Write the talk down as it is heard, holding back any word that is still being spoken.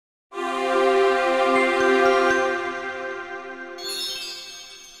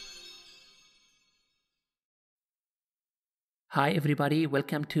Hi everybody,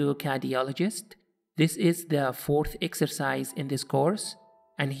 welcome to CADiologist. This is the fourth exercise in this course,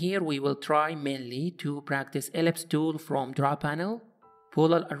 and here we will try mainly to practice ellipse tool from draw panel,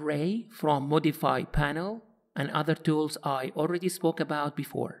 polar array from modify panel, and other tools I already spoke about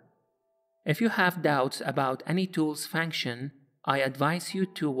before. If you have doubts about any tool's function, I advise you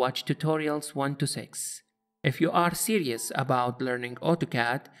to watch tutorials 1 to 6. If you are serious about learning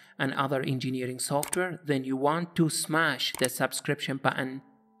AutoCAD and other engineering software, then you want to smash the subscription button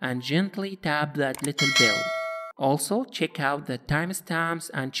and gently tap that little bell. Also, check out the timestamps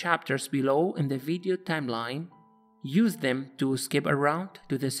and chapters below in the video timeline. Use them to skip around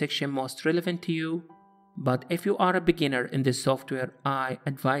to the section most relevant to you. But if you are a beginner in this software, I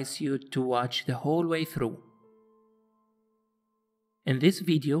advise you to watch the whole way through. In this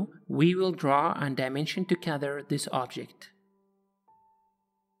video, we will draw and dimension together this object.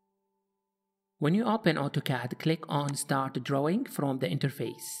 When you open AutoCAD, click on Start Drawing from the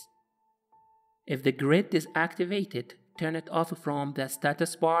interface. If the grid is activated, turn it off from the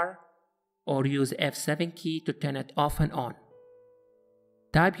status bar or use F7 key to turn it off and on.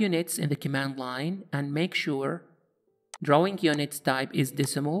 Type units in the command line and make sure drawing units type is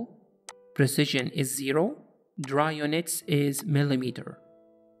decimal, precision is 0, draw units is millimeter.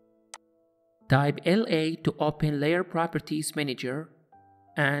 Type LA to open Layer Properties Manager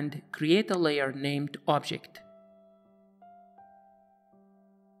and create a layer named Object.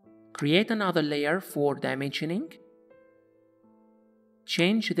 Create another layer for dimensioning.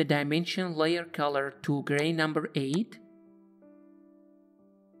 Change the dimension layer color to gray number 8.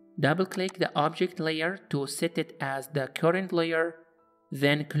 Double-click the object layer to set it as the current layer,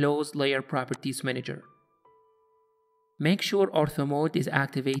 then close Layer Properties Manager. Make sure Ortho Mode is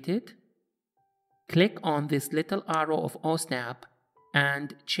activated. Click on this little arrow of OSNAP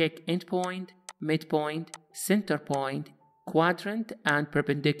and check Endpoint, Midpoint, Center Point, Quadrant, and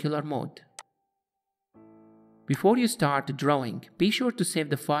Perpendicular mode. Before you start drawing, be sure to save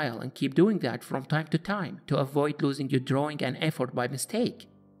the file and keep doing that from time to time to avoid losing your drawing and effort by mistake.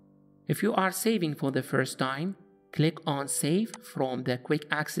 If you are saving for the first time, click on Save from the Quick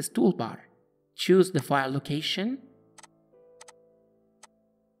Access toolbar. Choose the file location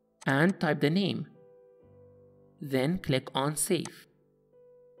and type the name. Then click on Save.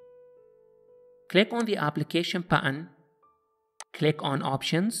 Click on the Application button, click on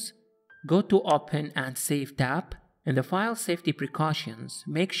Options, go to Open and Save tab. In the File Safety Precautions,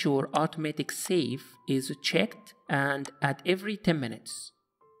 make sure Automatic Save is checked and at every 10 minutes.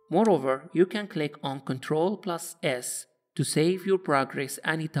 Moreover, you can click on Ctrl+S to save your progress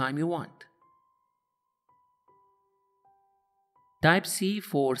anytime you want. Type C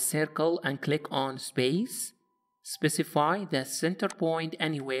for circle and click on space. Specify the center point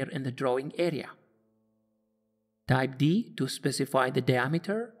anywhere in the drawing area. Type D to specify the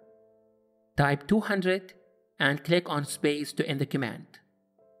diameter. Type 200 and click on space to end the command.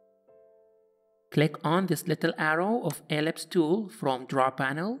 Click on this little arrow of ellipse tool from draw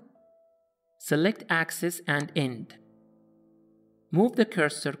panel. Select axis and end. Move the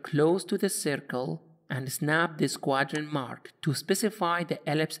cursor close to the circle and snap this quadrant mark to specify the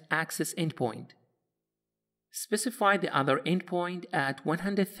ellipse axis endpoint. Specify the other endpoint at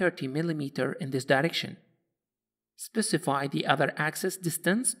 130 mm in this direction. Specify the other axis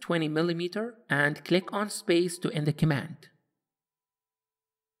distance 20 mm and click on space to end the command.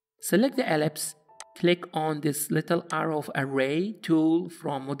 Select the ellipse, click on this little arrow of array tool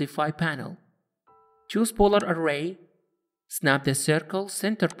from modify panel. Choose polar array. Snap the circle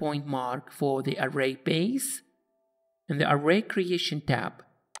center point mark for the array base. In the Array Creation tab,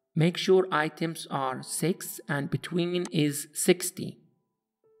 make sure items are 6 and between is 60.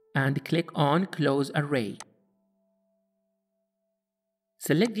 And click on Close Array.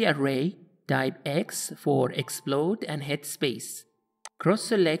 Select the array, type X for explode and hit space.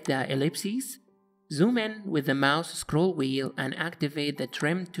 Cross-select the ellipses. Zoom in with the mouse scroll wheel and activate the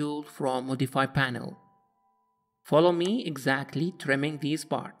Trim tool from Modify panel. Follow me exactly trimming these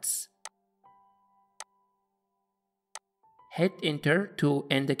parts. Hit Enter to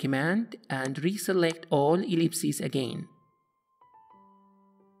end the command and reselect all ellipses again.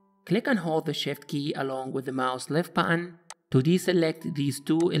 Click and hold the Shift key along with the mouse left button to deselect these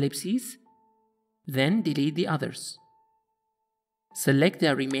two ellipses, then delete the others. Select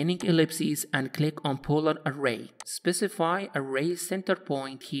the remaining ellipses and click on Polar Array. Specify Array Center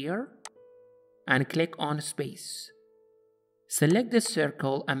Point here and click on Space. Select the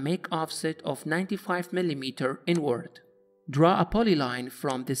circle and make offset of 95 mm inward. Draw a polyline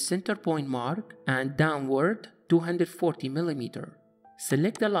from the center point mark and downward 240 mm.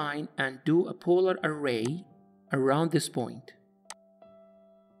 Select the line and do a polar array around this point.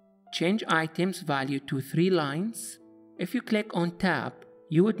 Change items value to 3 lines. If you click on tab,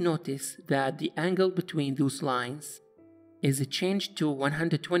 you would notice that the angle between those lines is changed to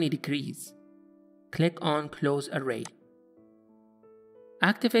 120 degrees. Click on Close Array.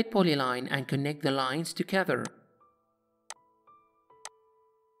 Activate Polyline and connect the lines together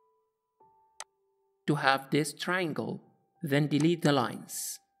to have this triangle. Then delete the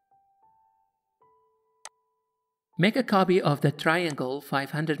lines. Make a copy of the triangle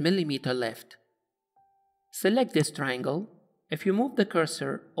 500 mm left. Select this triangle. If you move the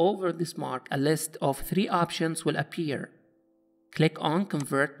cursor over this mark, a list of 3 options will appear. Click on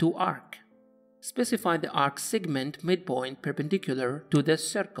Convert to Arc. Specify the arc segment midpoint perpendicular to the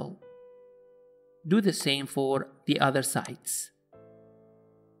circle. Do the same for the other sides.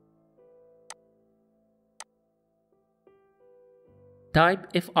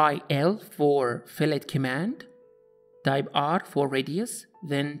 Type FIL for fillet command. Type R for radius,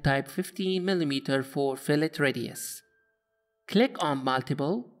 then type 15 mm for fillet radius. Click on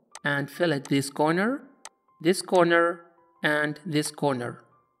multiple and fillet this corner, and this corner.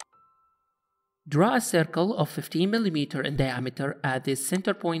 Draw a circle of 15 mm in diameter at this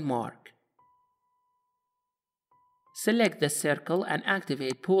center point mark. Select the circle and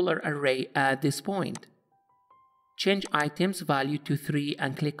activate polar array at this point. Change items value to 3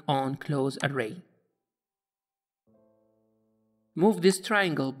 and click on Close Array. Move this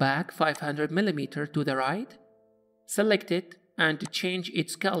triangle back 500 mm to the right. Select it and change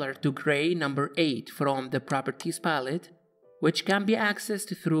its color to gray number 8 from the Properties palette, which can be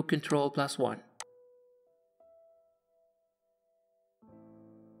accessed through Ctrl+1.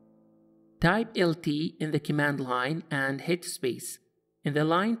 Type LT in the command line and hit space. In the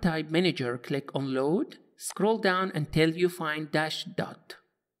line type manager, click on Load. Scroll down until you find dash dot.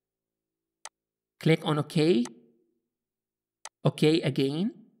 Click on OK. OK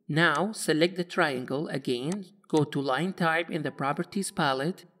again. Now select the triangle again. Go to line type in the Properties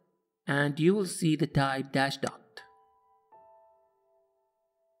palette and you will see the type dash dot.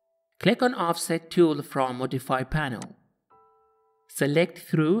 Click on Offset tool from Modify panel. Select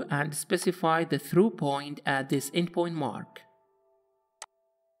Through and specify the through point at this endpoint mark.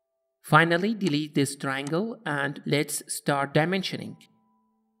 Finally, delete this triangle and let's start dimensioning.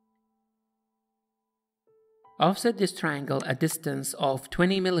 Offset this triangle a distance of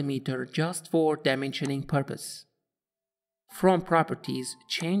 20 mm just for dimensioning purpose. From Properties,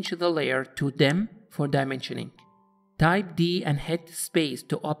 change the layer to Dim for dimensioning. Type D and hit space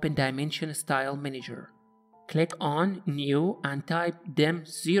to open Dimension Style Manager. Click on New and type Dim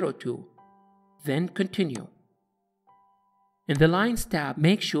 02. Then Continue. In the Lines tab,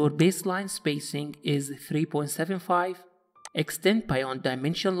 make sure baseline spacing is 3.75, Extend beyond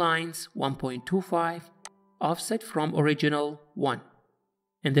dimension lines 1.25, Offset from original 1.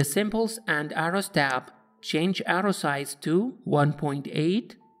 In the Symbols and Arrows tab, change arrow size to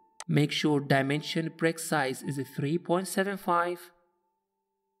 1.8, make sure dimension brick size is 3.75,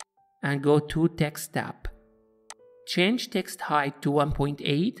 and go to Text tab. Change text height to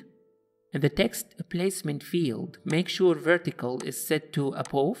 1.8. In the text placement field, make sure vertical is set to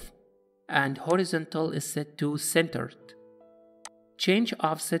above and horizontal is set to centered. Change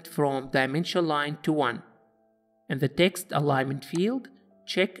offset from dimension line to 1. In the text alignment field,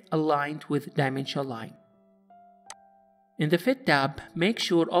 check aligned with dimension line. In the Fit tab, make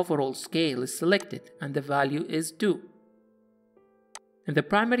sure overall scale is selected and the value is 2. In the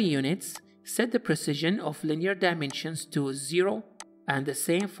primary units, set the precision of linear dimensions to 0 and the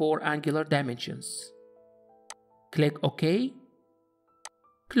same for angular dimensions. Click OK.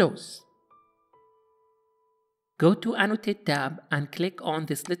 Close. Go to Annotate tab and click on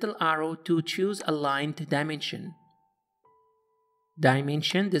this little arrow to choose Aligned Dimension.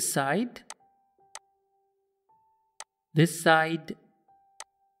 Dimension this side,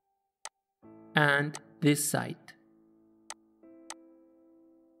 and this side.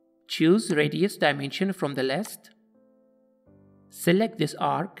 Choose Radius Dimension from the list. Select this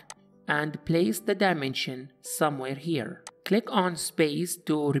arc and place the dimension somewhere here. Click on space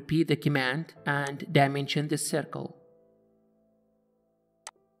to repeat the command and dimension this circle.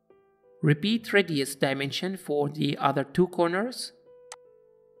 Repeat radius dimension for the other 2 corners.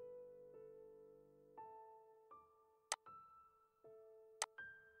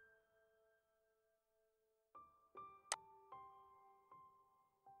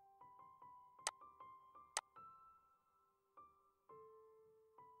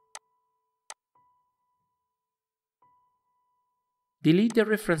 Delete the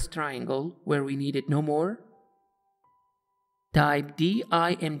reference triangle where we need it no more. Type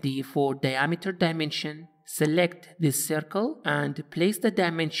DIMD for diameter dimension select this circle and place the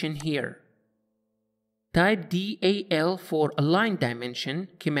dimension here. Type DAL for align dimension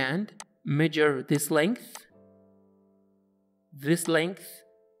command, measure this length,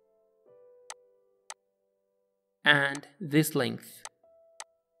 and this length.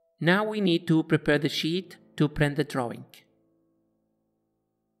 Now we need to prepare the sheet to print the drawing.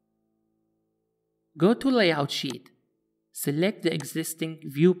 Go to Layout Sheet. Select the existing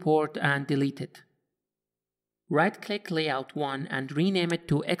viewport and delete it. Right-click Layout 1 and rename it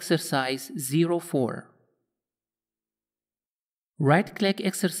to Exercise 04. Right-click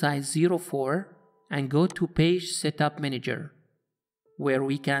Exercise 04 and go to Page Setup Manager, where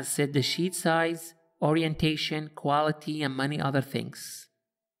we can set the sheet size, orientation, quality, and many other things.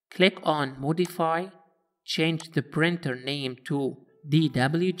 Click on Modify, change the printer name to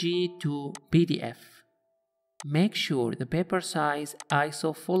DWG to PDF. Make sure the paper size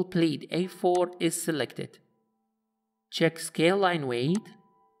ISO full pleat A4 is selected. Check Scale Line Weight.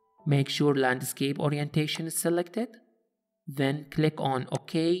 Make sure Landscape Orientation is selected. Then click on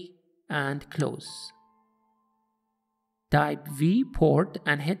OK and Close. Type Viewport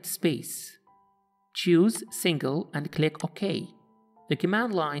and hit Space. Choose Single and click OK. The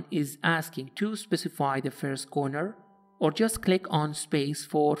command line is asking to specify the first corner, or just click on Space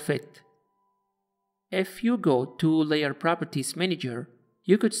for Fit. If you go to Layer Properties Manager,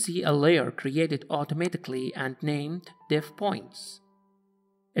 you could see a layer created automatically and named Div Points.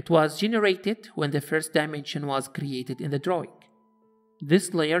 It was generated when the first dimension was created in the drawing.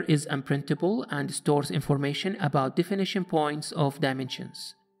 This layer is unprintable and stores information about definition points of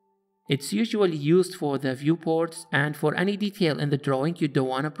dimensions. It's usually used for the viewports and for any detail in the drawing you don't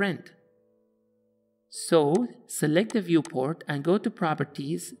want to print. So, select the viewport and go to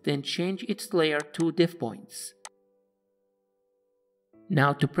Properties, then change its layer to Div Points.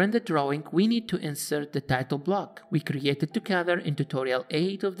 Now to print the drawing, we need to insert the title block we created together in Tutorial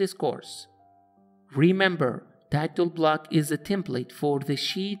 8 of this course. Remember, title block is a template for the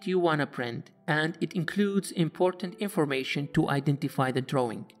sheet you want to print, and it includes important information to identify the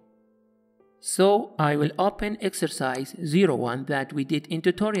drawing. So, I will open Exercise 01 that we did in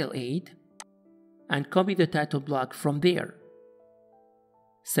Tutorial 8 and copy the title block from there.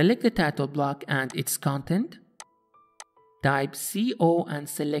 Select the title block and its content. Type CO and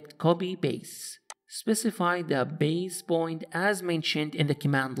select Copy Base. Specify the base point as mentioned in the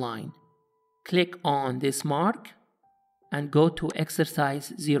command line. Click on this mark and go to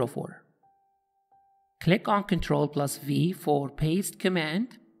Exercise 04. Click on Ctrl+V for Paste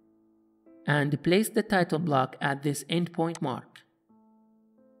command and place the title block at this endpoint mark.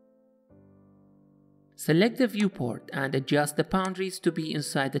 Select the viewport and adjust the boundaries to be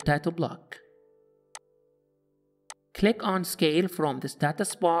inside the title block. Click on Scale from the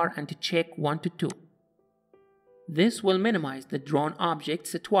status bar and check 1 to 2. This will minimize the drawn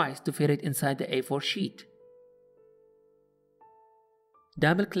objects twice to fit it inside the A4 sheet.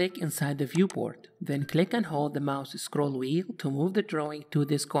 Double-click inside the viewport, then click and hold the mouse scroll wheel to move the drawing to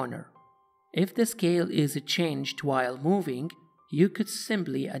this corner. If the scale is changed while moving, you could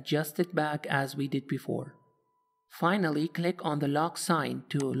simply adjust it back as we did before. Finally, click on the lock sign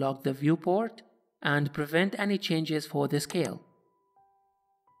to lock the viewport and prevent any changes for the scale.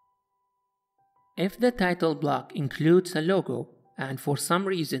 If the title block includes a logo, and for some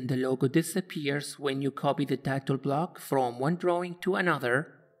reason the logo disappears when you copy the title block from one drawing to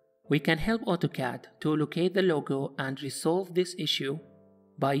another, we can help AutoCAD to locate the logo and resolve this issue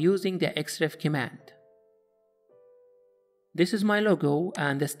by using the xref command. This is my logo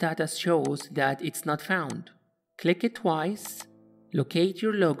and the status shows that it's not found. Click it twice, locate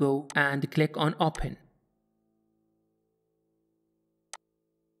your logo and click on Open.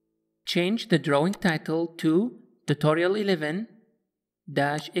 Change the drawing title to Tutorial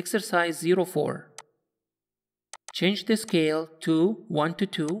 11-Exercise 04. Change the scale to 1 to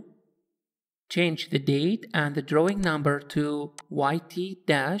 2. Change the date and the drawing number to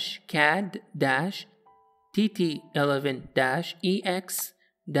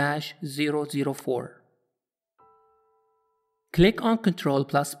YT-CAD-TT11-EX-004. Click on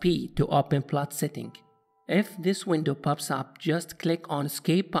Ctrl+P to open plot setting. If this window pops up, just click on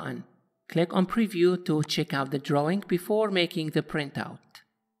Escape button. Click on Preview to check out the drawing before making the printout.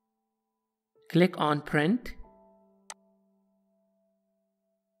 Click on Print.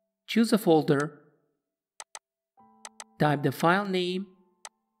 Choose a folder. Type the file name.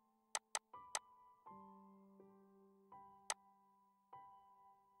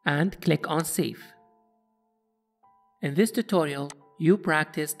 And click on Save. In this tutorial, you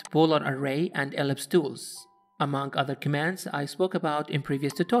practiced polar array and ellipse tools, among other commands I spoke about in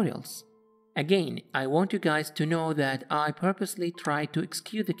previous tutorials. Again, I want you guys to know that I purposely try to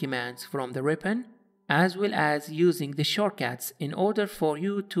execute the commands from the ribbon as well as using the shortcuts in order for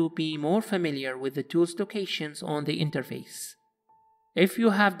you to be more familiar with the tool's locations on the interface. If you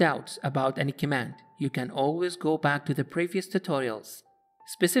have doubts about any command, you can always go back to the previous tutorials,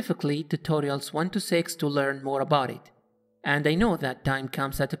 specifically tutorials 1 to 6 to learn more about it. And I know that time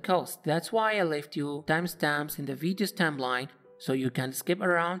comes at a cost, that's why I left you timestamps in the video's timeline so you can skip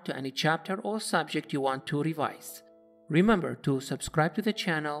around to any chapter or subject you want to revise. Remember to subscribe to the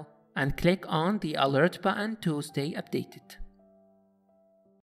channel and click on the alert button to stay updated.